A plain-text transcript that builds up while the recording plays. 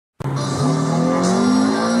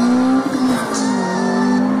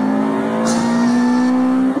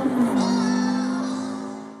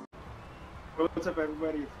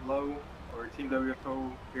everybody? It's Low, or Team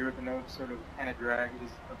WFO, here with another sort of Hannah Drag. This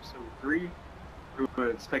is episode 3. We're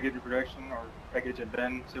with SpecAgent Production, or SpecAgent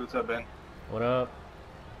Ben. Say what's up, Ben. What up?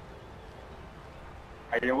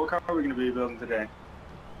 Alright, what car are we going to be building today?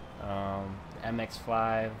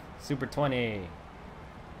 MX-5 Super20.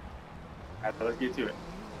 Alright, let's get to it.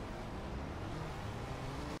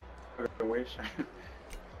 Okay, wait.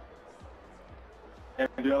 Yeah,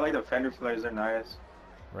 dude, I like the fender flares, they're nice.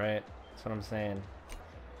 Right, that's what I'm saying.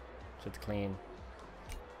 Shit's clean.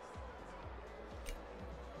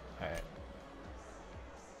 Alright.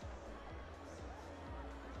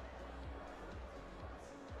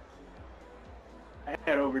 I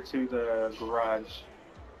head over to the garage.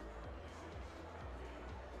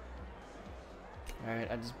 Alright,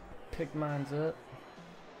 I just picked mines up.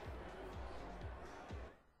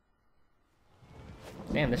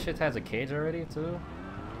 Damn, this shit has a cage already too?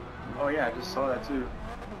 Oh yeah, I just saw that too.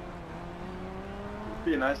 It'd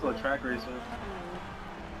be a nice little track racer.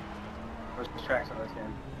 There's tracks on this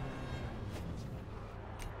game.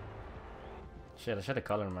 Shit, I should have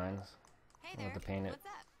colored mines. Hey I there. want to paint it.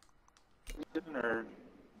 What's up? Or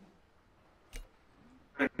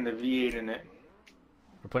putting the V8 in it.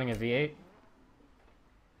 We're putting a V8?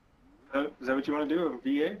 Is that what you want to do, a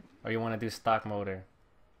V8? Or you want to do stock motor?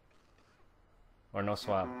 Or no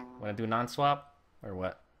swap? Want to do non-swap? Or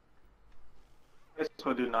what? Let's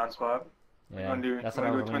go do non-swap. Yeah, that's what I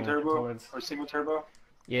I was was twin leaning turbo towards. or single turbo?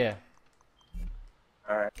 Yeah.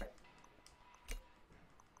 Alright.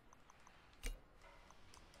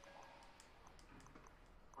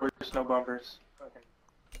 There's no bumpers. Okay.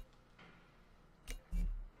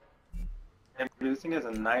 And this thing has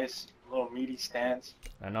a nice little meaty stance.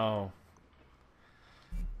 I know.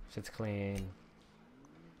 Shit's clean.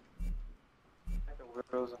 Like the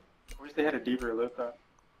wheels. I wish they had a deeper lip though.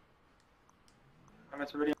 I mean,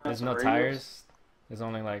 it's already on There's some no radials. tires. There's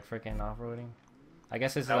only like freaking off-roading. I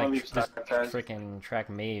guess it's I like only just stock tires. freaking track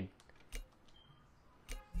made.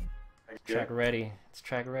 Like, Track yeah. ready. It's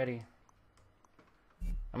track ready.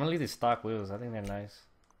 I'm gonna leave these stock wheels. I think they're nice.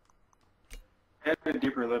 They have a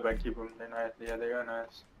deeper lip. I keep them. They're nice. Yeah, they are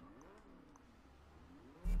nice.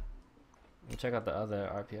 Let me check out the other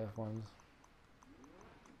RPF ones.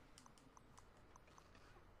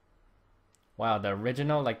 Wow, the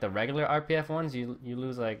original, like the regular RPF ones, you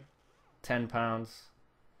lose like 10 pounds.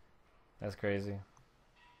 That's crazy.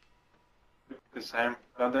 The same,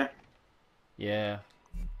 don't they? Yeah.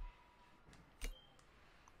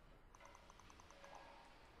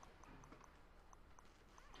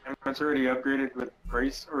 And it's already upgraded with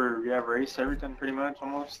race, or yeah, race everything pretty much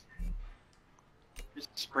almost. Just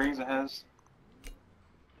springs it has.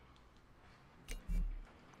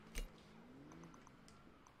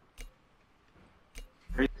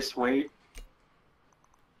 Race weight.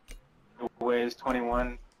 It weighs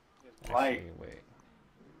 21. It's light. Actually, wait.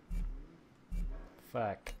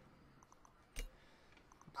 Fuck.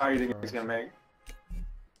 How do you think it's gonna make?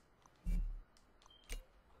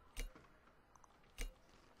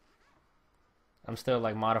 I'm still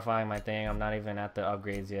like modifying my thing. I'm not even at the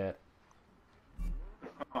upgrades yet.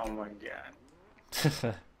 Oh my god.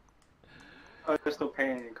 Oh, they're still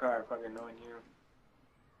painting your car, fucking knowing you.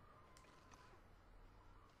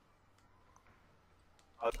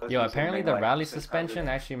 Oh, let's Yo, do apparently something the like rally 600. suspension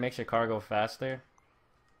actually makes your car go faster.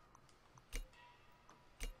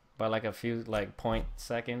 By like a few, like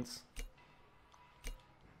 0.seconds.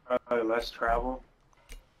 Less travel.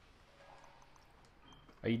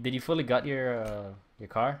 Did you fully gut your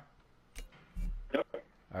car? Yep.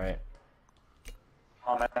 Alright.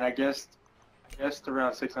 Oh man, I guess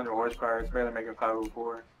around 600 horsepower. It's barely making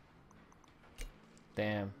 504.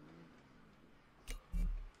 Damn.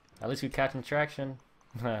 At least you're catching traction.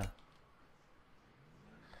 At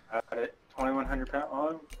 2,100 pounds.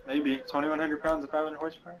 Oh, maybe 2,100 pounds of 500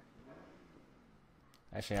 horsepower.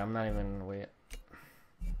 Actually, I'm not even wait.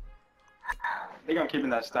 I think I'm keeping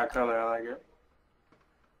that stock color. I like it.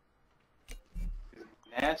 It's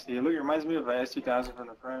nasty. Look, it reminds me of a S2000 from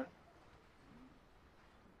the front.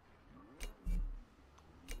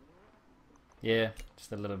 Yeah,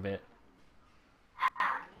 just a little bit.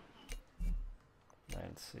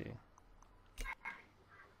 Let's see.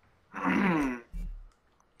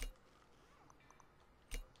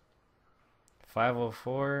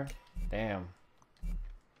 504. Damn.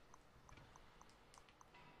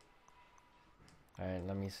 Alright,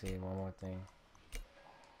 let me see one more thing.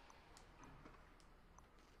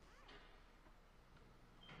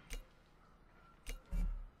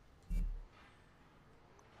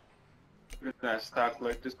 Look at that stock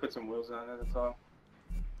look. Just put some wheels on it. That's all.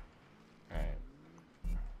 Alright.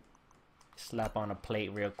 Slap on a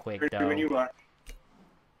plate real quick, Ready though. when you are.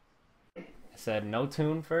 said no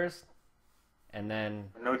tune first, and then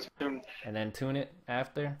No tune. tune it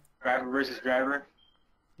after. Driver versus driver.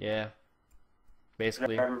 Yeah.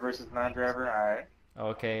 Basically. Driver versus non-driver. All right.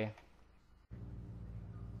 Okay.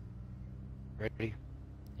 Ready?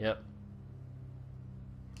 Yep.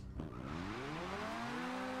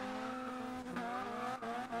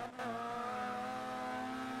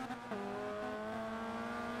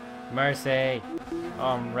 Mercy.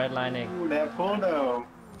 Oh, I'm redlining. Ooh, that photo.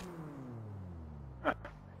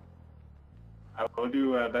 I will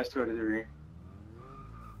do best 2 out of 3.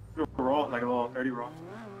 Do a roll, like a little 30 roll.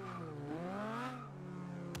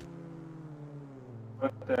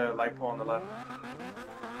 Put the light pole on the left.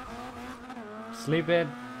 Sleeping.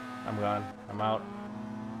 I'm gone. I'm out.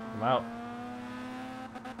 I'm out.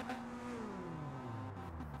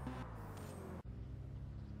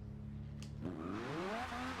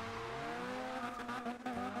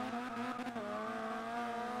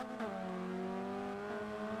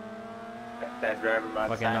 That driver by the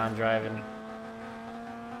Fucking side. non-driving.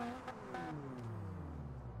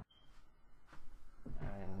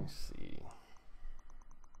 Alright, let me see.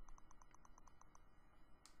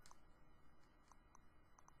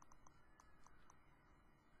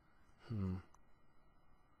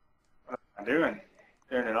 What am I doing?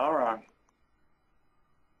 Doing it all wrong.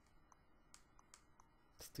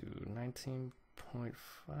 Let's do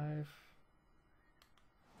 19.5.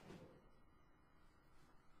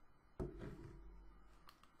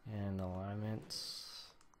 And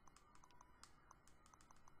alignments.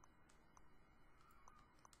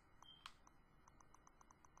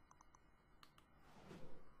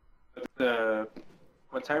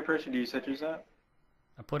 What tire pressure do you set yours at?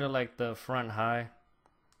 I put it like the front high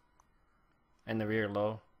and the rear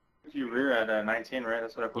low. You rear at 19, right?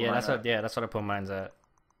 That's what I put mine at. That's what I put mine's at.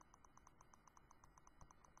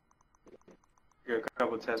 Get a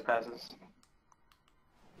couple of test passes.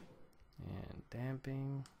 And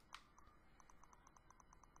damping.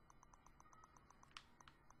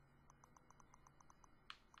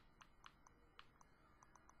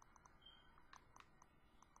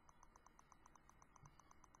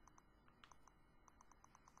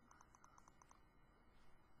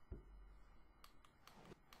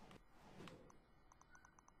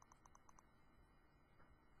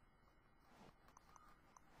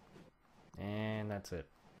 And that's it.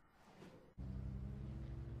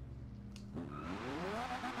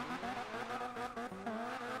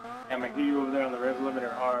 Damn, I hear you over there on the rev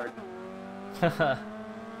limiter hard.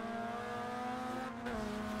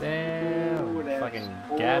 Damn, Ooh, that's fucking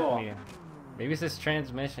cool. got me. Maybe it's this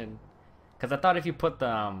transmission. Cause I thought if you put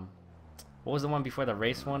the what was the one before the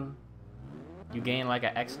race one? You gain like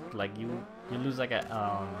a X, like you lose like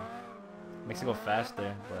a makes it go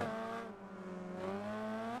faster, but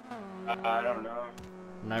I don't know.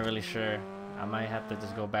 I'm not really sure. I might have to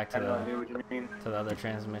just go back I to have no idea what you mean. the other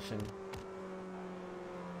transmission.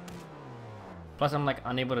 Plus, I'm like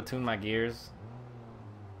unable to tune my gears.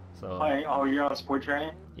 So Oh, you're on sport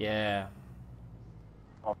training? yeah,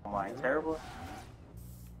 Oh my, terrible.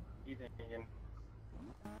 You thinking?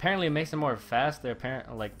 apparently it makes it more faster.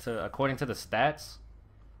 According to the stats.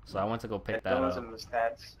 So I went to go pick that Those up. are the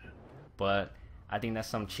stats. But I think that's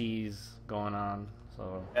some cheese going on.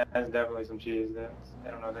 So Yeah, that's definitely some cheese. I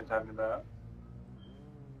don't know what they're talking about.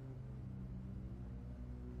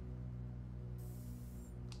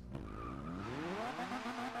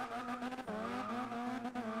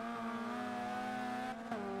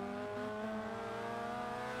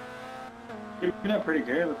 You're doing pretty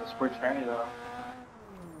good with the sport training though.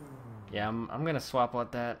 yeah, I'm gonna swap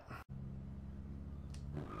out that.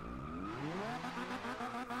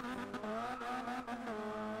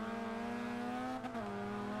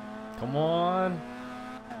 Come on.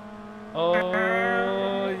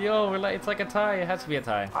 Oh, yo, it's like a tie. It has to be a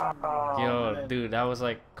tie. Oh, Yo, man. dude, that was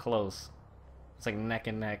like close. It's like neck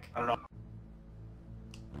and neck. I don't know.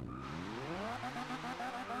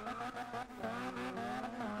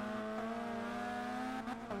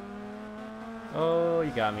 Oh,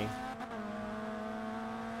 you got me.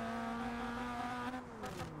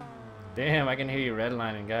 Damn, I can hear you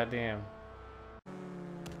redlining. Goddamn.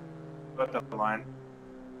 Put the line.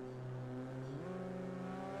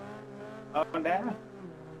 Up and down.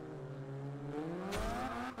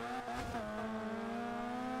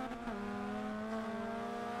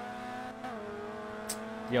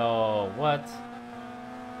 Yo, what?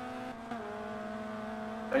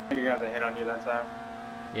 I think you got the hit on you that time.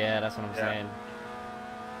 Yeah, that's what I'm Yeah. saying.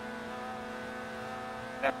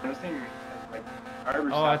 Yeah, this thing, like,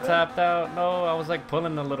 garbage Oh, I stopped tapped out. No, I was like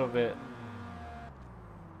pulling a little bit.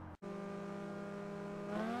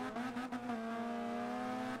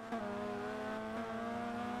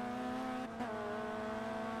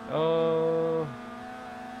 Oh.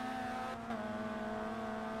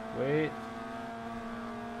 Wait.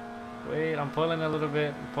 Wait, I'm pulling a little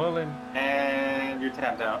bit. I'm pulling. And you're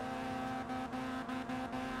tapped out.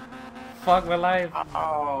 Fuck my life.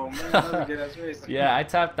 Oh, man, that was a good ass race. Yeah, I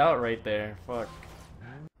tapped out right there. Fuck.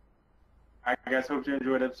 Alright, guys, hope you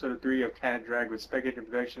enjoyed episode 3 of Can It Drag with SpecAgent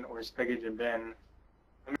Production or SpecAgent Ben.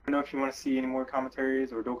 Let me know if you want to see any more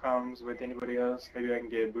commentaries or dual-coms with anybody else. Maybe I can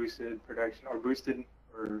get boosted production or boosted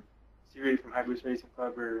or C-rated from High Boost Racing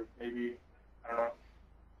Club, or maybe, I don't know.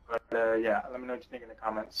 But yeah, let me know what you think in the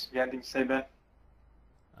comments. You got anything to say, Ben?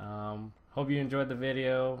 Hope you enjoyed the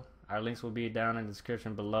video. Our links will be down in the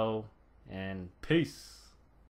description below. And peace.